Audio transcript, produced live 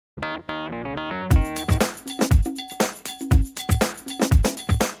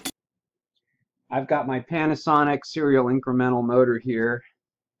I've got my Panasonic serial incremental motor here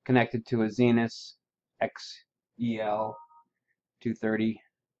connected to a Xenus XEL 230-18.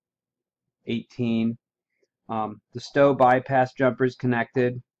 The stow bypass jumper is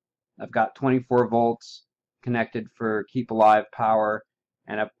connected. I've got 24 volts connected for keep alive power,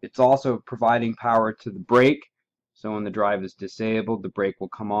 and it's also providing power to the brake. So when the drive is disabled, the brake will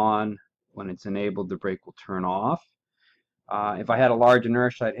come on. When it's enabled, the brake will turn off. If I had a large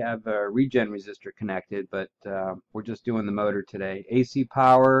inertia, I'd have a regen resistor connected, but we're just doing the motor today. AC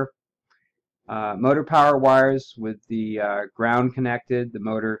power, motor power wires with the ground connected. The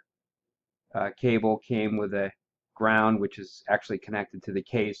motor cable came with a ground which is actually connected to the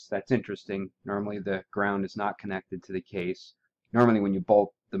case. That's interesting. Normally the ground is not connected to the case. Normally when you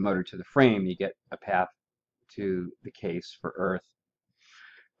bolt the motor to the frame, you get a path to the case for earth.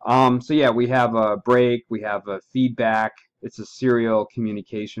 So yeah, we have a brake, we have a feedback. It's a serial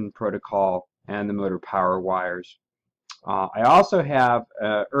communication protocol, and the motor power wires. I also have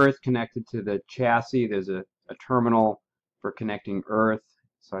earth connected to the chassis. There's a terminal for connecting earth,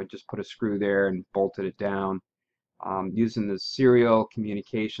 so I just put a screw there and bolted it down, using the serial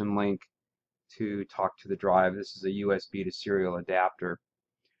communication link to talk to the drive. This is a USB to serial adapter.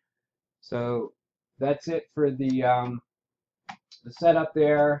 So that's it for the setup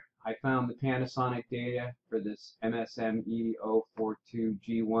there. I found the Panasonic data for this MSME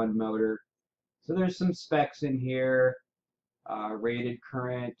 042G1 motor. So there's some specs in here. Rated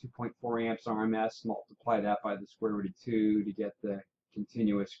current 2.4 amps RMS. Multiply that by the square root of 2 to get the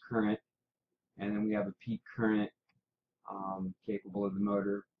continuous current. And then we have a peak current capable of the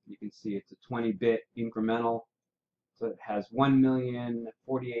motor. You can see it's a 20-bit incremental. So it has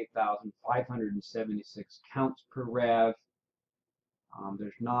 1,048,576 counts per rev.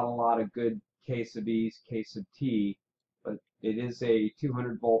 There's not a lot of good K sub E's, K sub T, but it is a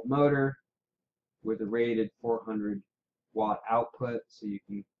 200 volt motor with a rated 400 watt output, so you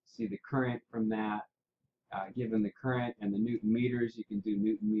can see the current from that. Given the current and the Newton meters, you can do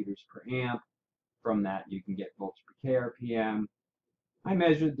Newton meters per amp. From that, you can get volts per kRPM. I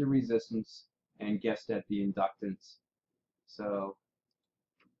measured the resistance and guessed at the inductance. So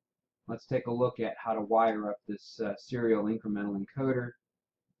let's take a look at how to wire up this serial incremental encoder.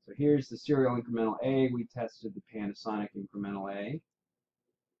 So here's the serial incremental A. We tested the Panasonic Incremental A.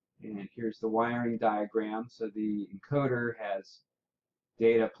 And here's the wiring diagram. So the encoder has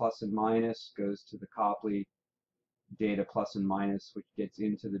data plus and minus, goes to the Copley, data plus and minus, which gets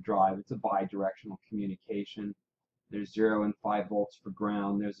into the drive. It's a bidirectional communication. There's 0 and 5 volts for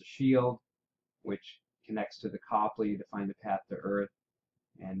ground. There's a shield, which connects to the Copley to find a path to earth,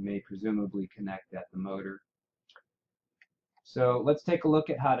 and may presumably connect at the motor. So let's take a look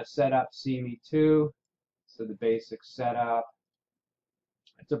at how to set up CME2. So the basic setup.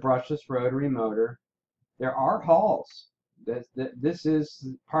 It's a brushless rotary motor. There are Halls. This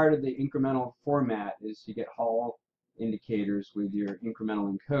is part of the incremental format, is you get Hall indicators with your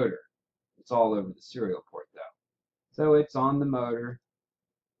incremental encoder. It's all over the serial port though. So it's on the motor,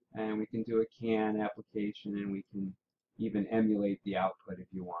 and we can do a CAN application, and we can even emulate the output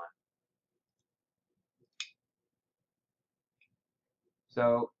if you want.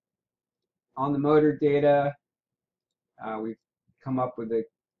 So on the motor data, we've come up with the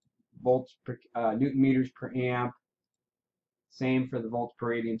volts per Newton meters per amp. Same for the volts per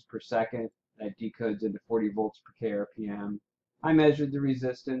radians per second. That decodes into 40 volts per kRPM. I measured the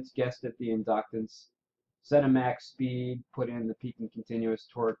resistance, guessed at the inductance, set a max speed, put in the peak and continuous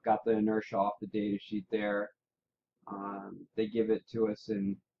torque, got the inertia off the data sheet there. They give it to us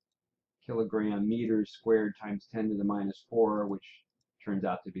in kilogram meters squared times 10 to the minus 4, which turns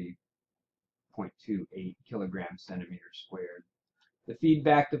out to be 0.28 kilograms centimeters squared. The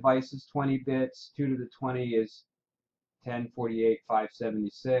feedback device is 20 bits. 2 to the 20 is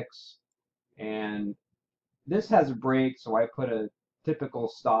 1048,576. And this has a brake, so I put a typical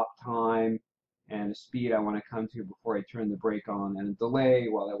stop time and a speed I want to come to before I turn the brake on, and a delay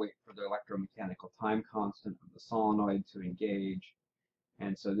while I wait for the electromechanical time constant of the solenoid to engage.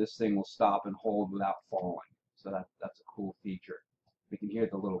 And so this thing will stop and hold without falling. So that's a cool feature. We can hear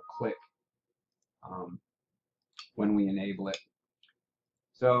the little click when we enable it.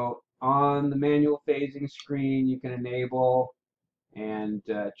 So on the manual phasing screen, you can enable and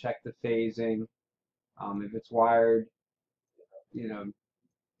check the phasing. If it's wired, you know,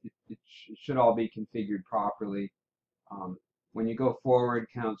 it should all be configured properly. When you go forward,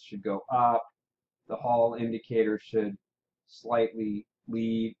 counts should go up. The Hall indicator should slightly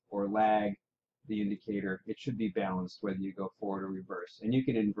lead or lag the indicator. It should be balanced whether you go forward or reverse. And you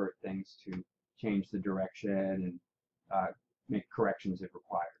can invert things to change the direction and make corrections if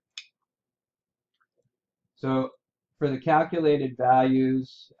required. So for the calculated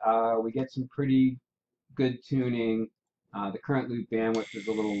values, we get some pretty good tuning. The current loop bandwidth is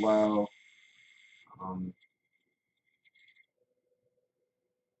a little low.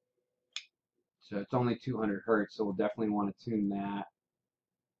 So it's only 200 hertz, so we'll definitely want to tune that.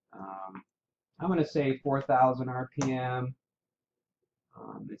 I'm going to say 4,000 RPM.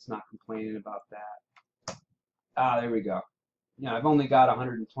 It's not complaining about that. There we go. Yeah, I've only got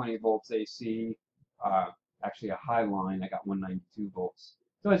 120 volts AC. Actually, a high line, I got 192 volts.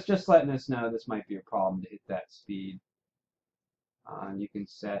 So it's just letting us know this might be a problem to hit that speed. You can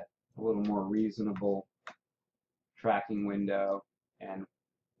set a little more reasonable tracking window, and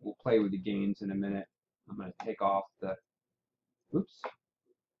we'll play with the gains in a minute. I'm going to take off the, oops,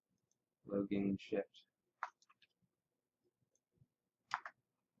 low gain shift.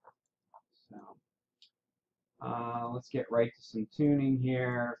 So let's get right to some tuning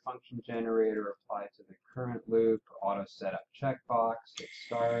here. Function generator applied to the current loop. Auto setup checkbox. Hit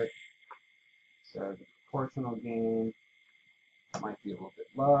start. So the proportional gain might be a little bit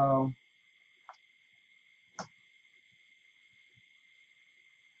low.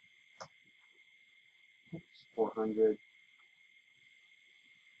 Oops, 400.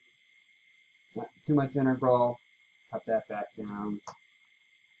 Not too much integral. Cut that back down.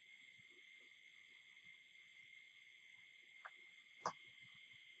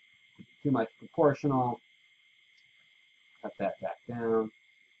 Too much proportional. Cut that back down.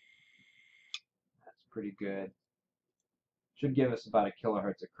 That's pretty good. Should give us about a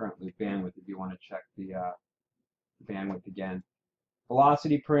kilohertz of current loop bandwidth if you want to check the bandwidth again.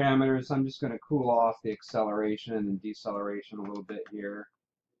 Velocity parameters, I'm just going to cool off the acceleration and deceleration a little bit here.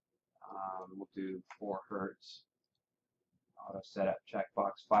 We'll do 4 hertz. Auto setup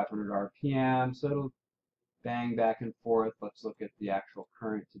checkbox, 500 RPM, so it'll bang back and forth. Let's look at the actual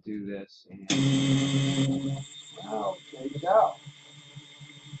current to do this. And wow, there you go.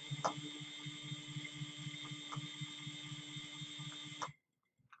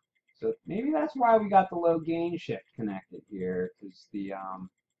 So maybe that's why we got the low gain shift connected here, because the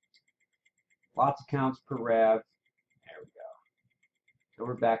lots of counts per rev. There we go. So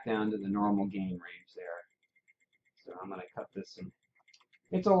we're back down to the normal gain range there. So I'm going to cut this in.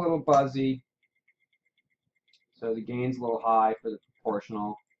 It's a little buzzy. So the gain's a little high for the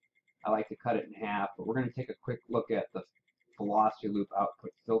proportional. I like to cut it in half, but we're going to take a quick look at the velocity loop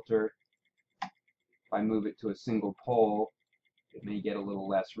output filter. If I move it to a single pole, it may get a little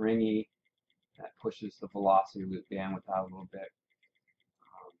less ringy. That pushes the velocity loop bandwidth out a little bit.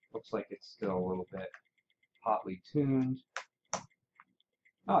 Looks like it's still a little bit hotly tuned.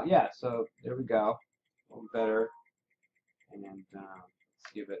 Oh yeah, so there we go. A little better. And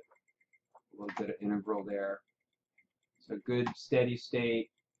let's give it a little bit of integral there. So good steady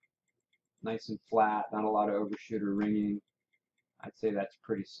state, nice and flat, not a lot of overshoot or ringing. I'd say that's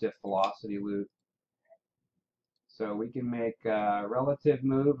pretty stiff velocity loop. So we can make a relative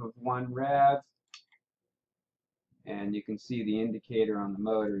move of 1 rev, and you can see the indicator on the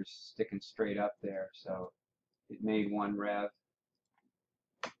motor is sticking straight up there. So it made 1 rev.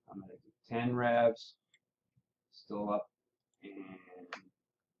 I'm going to do 10 revs, still up, and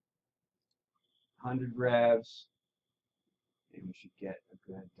 100 revs, and we should get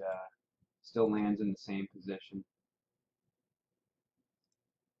a good, still lands in the same position.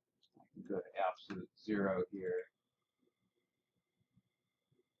 I can go to absolute 0 here.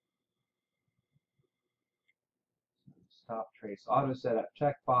 Stop trace auto setup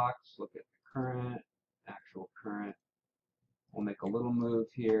checkbox, look at the current, actual current. We'll make a little move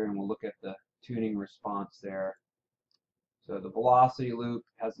here and we'll look at the tuning response there. So the velocity loop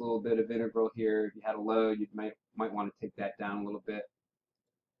has a little bit of integral here. If you had a load, you might want to take that down a little bit.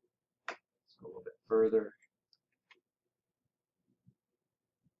 Let's go a little bit further.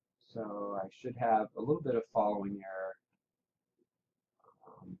 So I should have a little bit of following error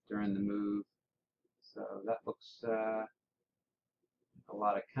during the move. So that looks like a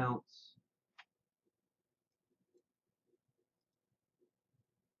lot of counts.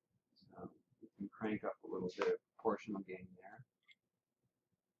 So we can crank up a little bit of proportional gain there.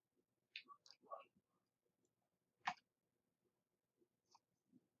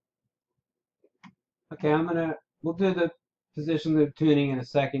 Okay, we'll do the position loop tuning in a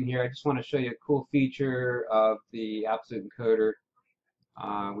second here. I just want to show you a cool feature of the absolute encoder.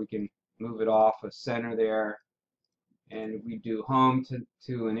 We can move it off a center there, and we do home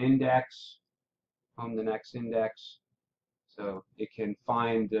to an index, home the next index. So it can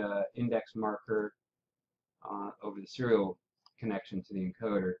find index marker over the serial connection to the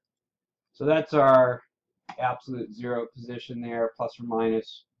encoder. So that's our absolute 0 position there, plus or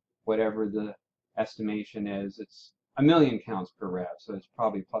minus whatever the estimation is it's 1,000,000 counts per rev, so it's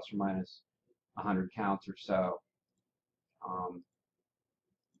probably plus or minus 100 counts or so.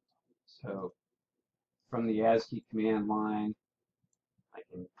 So from the ASCII command line, I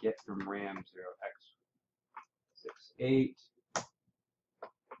can get from RAM 0x68,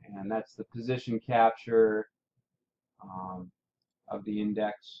 and that's the position capture of the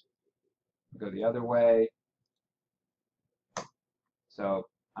index. Go the other way. So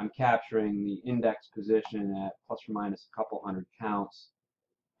I'm capturing the index position at plus or minus a couple hundred counts.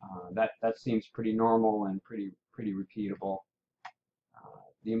 That seems pretty normal and pretty repeatable.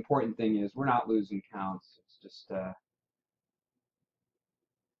 The important thing is we're not losing counts. It's just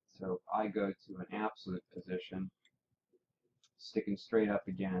so I go to an absolute position, sticking straight up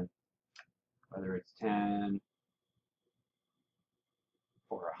again, whether it's 10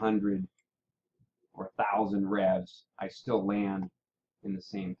 or 100 or 1,000 revs, I still land in the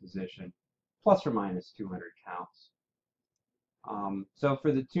same position, plus or minus 200 counts. So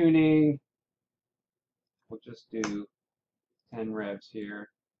for the tuning, we'll just do 10 revs here,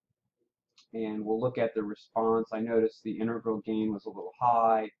 and we'll look at the response. I noticed the integral gain was a little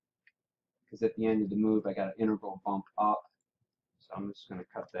high because at the end of the move I got an integral bump up, so I'm just going to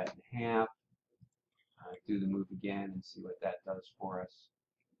cut that in half, do the move again, and see what that does for us.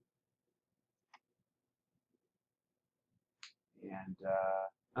 And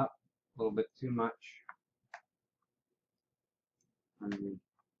oh, a little bit too much. 100.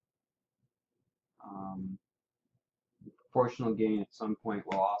 The proportional gain at some point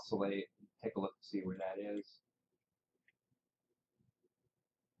will oscillate. Take a look to see where that is.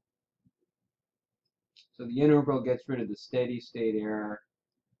 So the integral gets rid of the steady state error.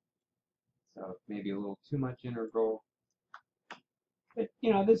 So maybe a little too much integral. But,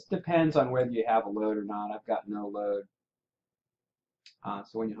 you know, this depends on whether you have a load or not. I've got no load.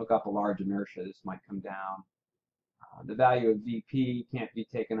 So when you hook up a large inertia, this might come down. The value of VP can't be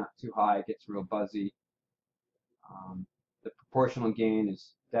taken up too high. It gets real buzzy. The proportional gain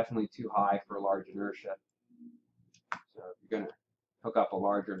is definitely too high for a large inertia. So if you're going to hook up a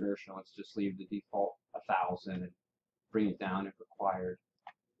larger inertia, let's just leave the default 1,000 and bring it down if required.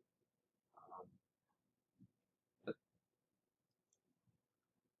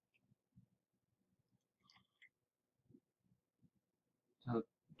 So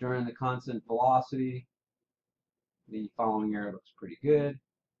during the constant velocity, the following error looks pretty good.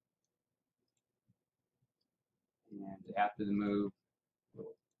 And after the move, a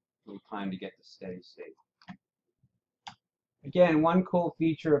little time to get to steady state. Again, one cool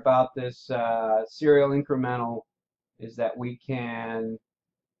feature about this serial incremental is that we can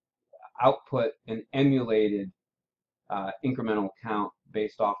output an emulated incremental count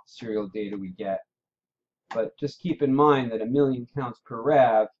based off the serial data we get. But just keep in mind that 1,000,000 counts per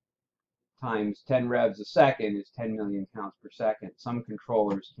rev times 10 revs a second is 10,000,000 counts per second. Some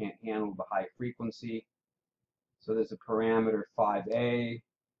controllers can't handle the high frequency. So there's a parameter 5a,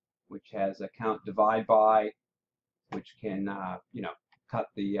 which has a count divide by, which can you know, cut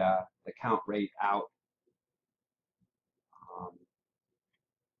the count rate out.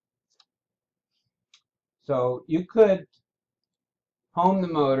 So you could home the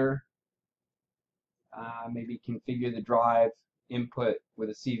motor, maybe configure the drive input with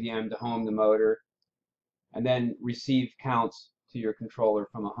a CVM to home the motor, and then receive counts to your controller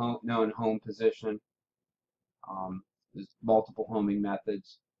from a known home position. There's multiple homing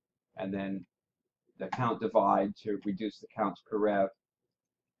methods, and then the count divide to reduce the counts per rev.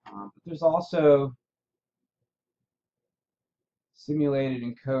 But there's also simulated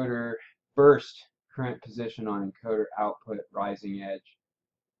encoder burst current position on encoder output rising edge.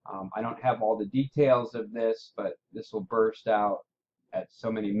 I don't have all the details of this, but this will burst out at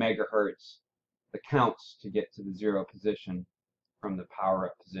so many megahertz the counts to get to the zero position from the power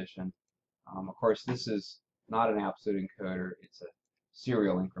up position. Of course, this is not an absolute encoder, it's a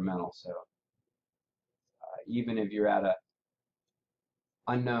serial incremental, so even if you're at an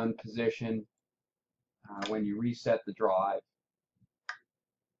unknown position, when you reset the drive,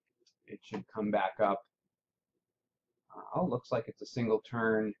 it should come back up. Oh, looks like it's a single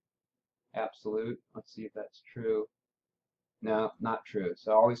turn absolute. Let's see if that's true. No, not true.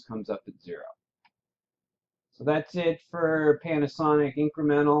 So it always comes up at 0. So that's it for Panasonic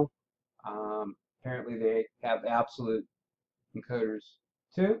Incremental. Apparently they have absolute encoders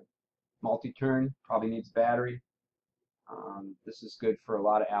too. Multi-turn, probably needs battery. This is good for a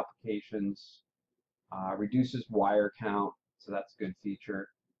lot of applications. Reduces wire count, so that's a good feature.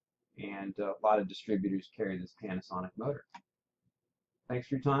 And a lot of distributors carry this Panasonic motor. Thanks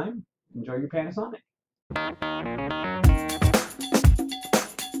for your time. Enjoy your Panasonic.